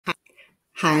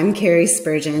Hi, I'm Carrie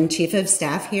Spurgeon, Chief of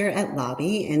Staff here at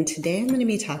Lobby, and today I'm going to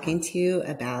be talking to you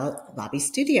about Lobby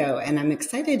Studio, and I'm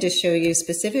excited to show you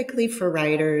specifically for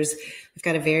writers. We've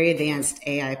got a very advanced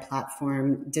AI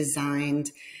platform designed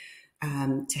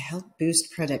to help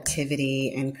boost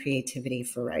productivity and creativity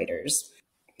for writers.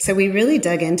 So we really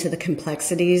dug into the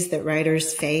complexities that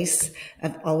writers face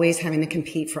of always having to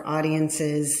compete for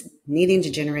audiences, needing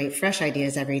to generate fresh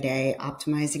ideas every day,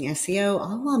 optimizing SEO,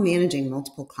 all while managing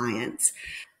multiple clients.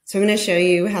 So I'm going to show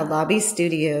you how Lobby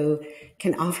Studio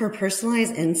can offer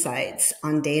personalized insights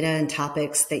on data and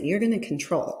topics that you're going to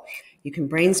control. You can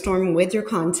brainstorm with your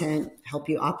content, help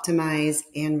you optimize,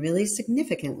 and really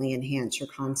significantly enhance your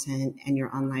content and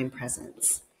your online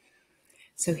presence.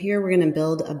 So here we're going to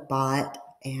build a bot.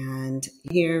 And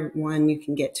here, you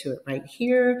can get to it right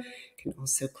here. You can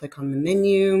also click on the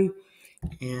menu.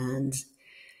 And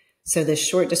so the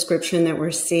short description that we're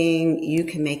seeing, you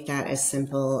can make that as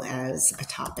simple as a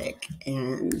topic.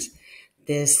 And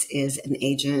this is an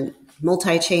agent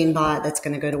multi-chain bot that's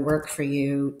going to go to work for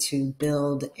you to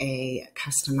build a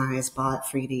customized bot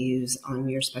for you to use on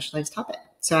your specialized topic.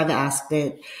 So I've asked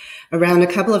it around a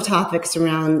couple of topics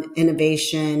around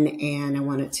innovation, and I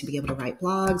want it to be able to write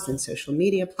blogs and social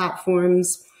media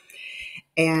platforms.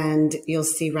 And you'll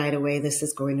see right away this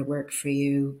is going to work for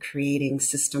you, creating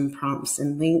system prompts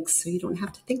and links so you don't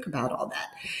have to think about all that.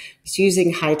 It's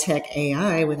using high-tech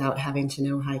AI without having to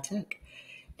know high-tech.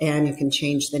 And you can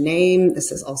change the name.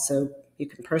 This is also, you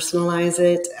can personalize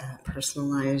it,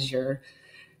 personalize your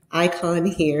icon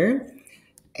here.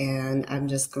 And I'm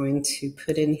just going to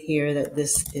put in here that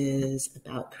this is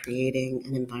about creating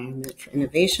an environment for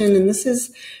innovation. And this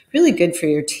is really good for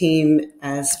your team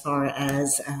as far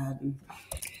as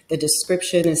the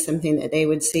description is something that they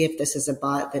would see. If this is a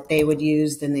bot that they would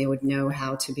use, then they would know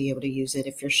how to be able to use it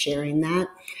if you're sharing that.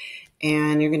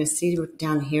 And you're going to see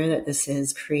down here that this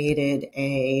has created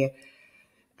a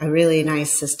really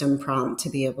nice system prompt to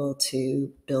be able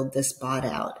to build this bot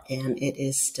out. And it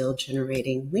is still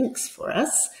generating links for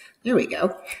us. There we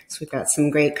go. So we've got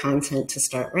some great content to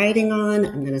start writing on.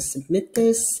 I'm going to submit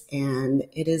this, and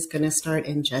it is going to start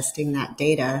ingesting that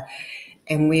data.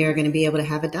 And we are going to be able to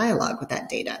have a dialogue with that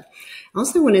data. I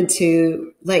also wanted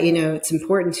to let you know it's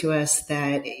important to us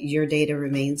that your data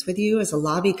remains with you. As a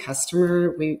Lobby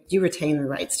customer, you retain the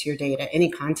rights to your data. Any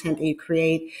content that you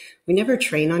create, we never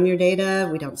train on your data.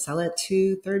 We don't sell it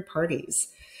to third parties.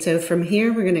 So from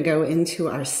here, we're going to go into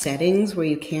our settings where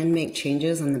you can make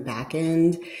changes on the back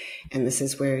end. And this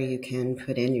is where you can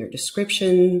put in your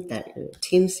description that your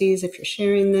team sees if you're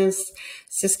sharing this.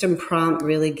 System prompt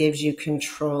really gives you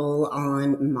control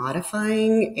on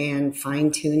modifying and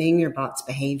fine-tuning your bot's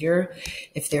behavior.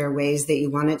 If there are ways that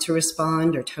you want it to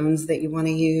respond or tones that you want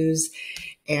to use.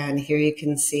 And here you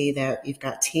can see that you've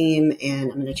got team,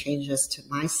 and I'm going to change this to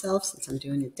myself since I'm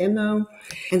doing a demo.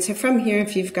 And so from here,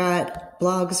 if you've got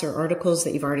blogs or articles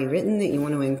that you've already written that you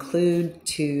want to include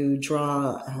to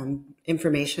draw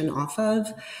information off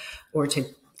of or to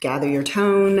gather your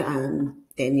tone,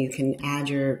 then you can add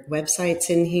your websites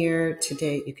in here.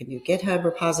 Today, you can do GitHub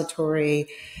repository,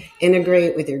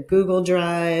 integrate with your Google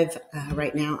Drive.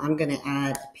 Right now, I'm going to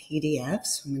add a PDF,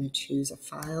 so I'm going to choose a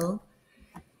file.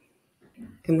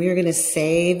 And we are going to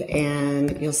save,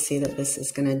 and you'll see that this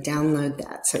is going to download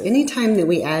that. So anytime that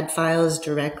we add files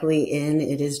directly in,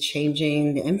 it is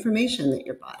changing the information that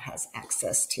your bot has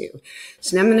access to.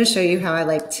 So now I'm going to show you how I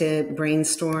like to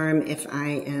brainstorm if I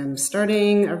am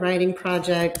starting a writing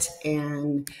project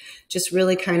and just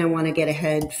really kind of want to get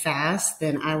ahead fast.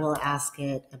 Then I will ask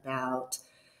it about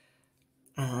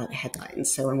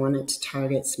headlines. So I wanted to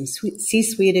target some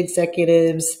C-suite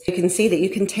executives. You can see that you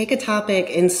can take a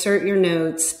topic, insert your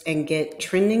notes, and get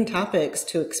trending topics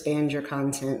to expand your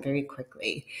content very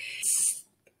quickly.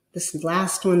 This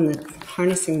last one, the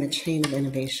harnessing the chain of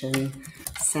innovation,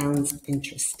 sounds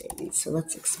interesting. So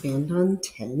let's expand on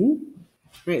 10.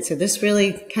 Right, so this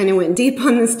really kind of went deep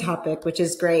on this topic, which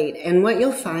is great. And what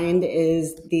you'll find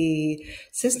is the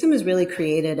system is really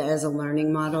created as a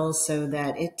learning model so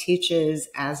that it teaches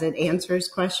as it answers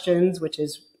questions, which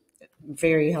is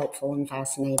very helpful and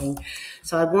fascinating.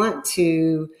 So I want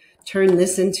to turn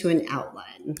this into an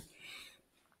outline.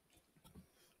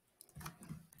 All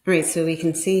right, so we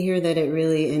can see here that it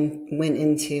really went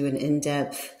into an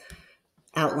in-depth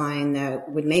outline that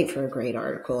would make for a great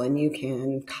article, and you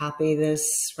can copy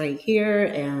this right here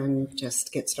and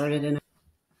just get started in it.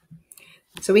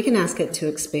 So we can ask it to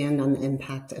expand on the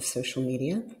impact of social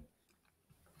media.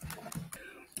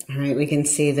 All right, we can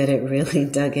see that it really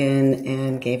dug in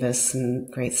and gave us some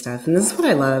great stuff. And this is what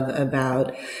I love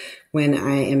about when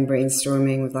I am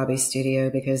brainstorming with Lobby Studio,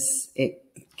 because it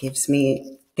gives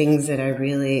me things that I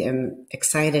really am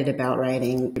excited about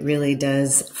writing. It really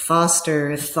does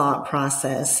foster thought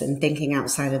process and thinking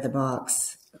outside of the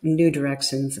box, new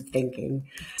directions of thinking.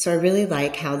 So I really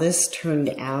like how this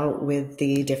turned out with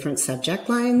the different subject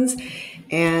lines.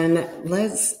 And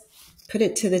let's put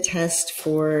it to the test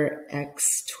for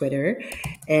X, Twitter,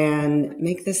 and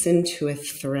make this into a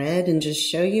thread and just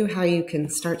show you how you can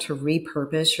start to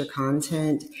repurpose your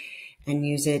content and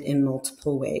use it in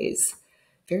multiple ways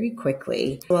very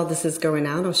quickly. While this is going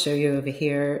out, I'll show you over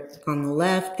here on the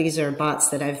left. These are bots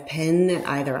that I've pinned that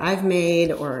either I've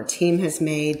made or our team has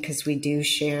made, because we do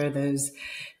share those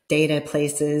data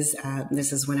places.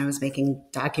 This is when I was making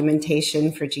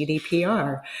documentation for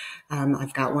GDPR.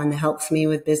 I've got one that helps me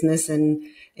with business and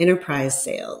enterprise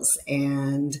sales.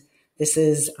 And this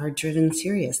is our Driven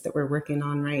Serious that we're working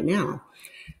on right now.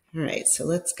 All right, so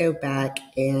let's go back,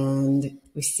 and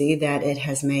we see that it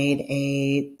has made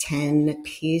a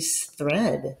 10-piece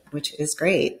thread, which is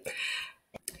great.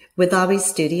 With Lobby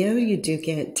Studio, you do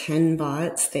get 10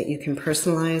 bots that you can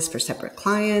personalize for separate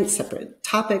clients, separate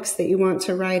topics that you want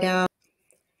to write out.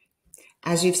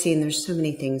 As you've seen, there's so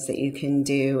many things that you can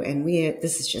do, and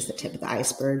this is just the tip of the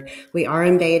iceberg. We are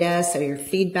in beta, so your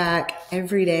feedback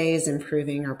every day is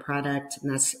improving our product,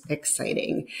 and that's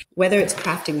exciting. Whether it's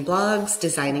crafting blogs,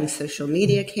 designing social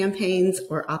media campaigns,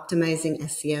 or optimizing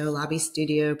SEO, Lobby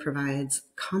Studio provides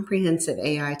comprehensive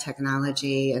AI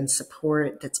technology and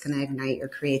support that's going to ignite your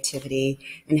creativity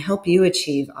and help you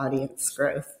achieve audience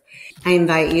growth. I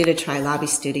invite you to try Lobby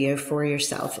Studio for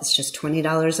yourself. It's just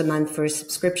 $20 a month for a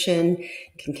subscription. You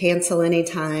can cancel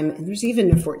anytime, and there's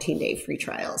even a 14-day free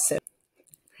trial.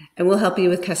 And we'll help you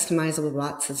with customizable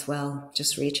bots as well.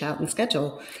 Just reach out and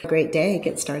schedule. Have a great day.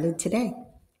 Get started today.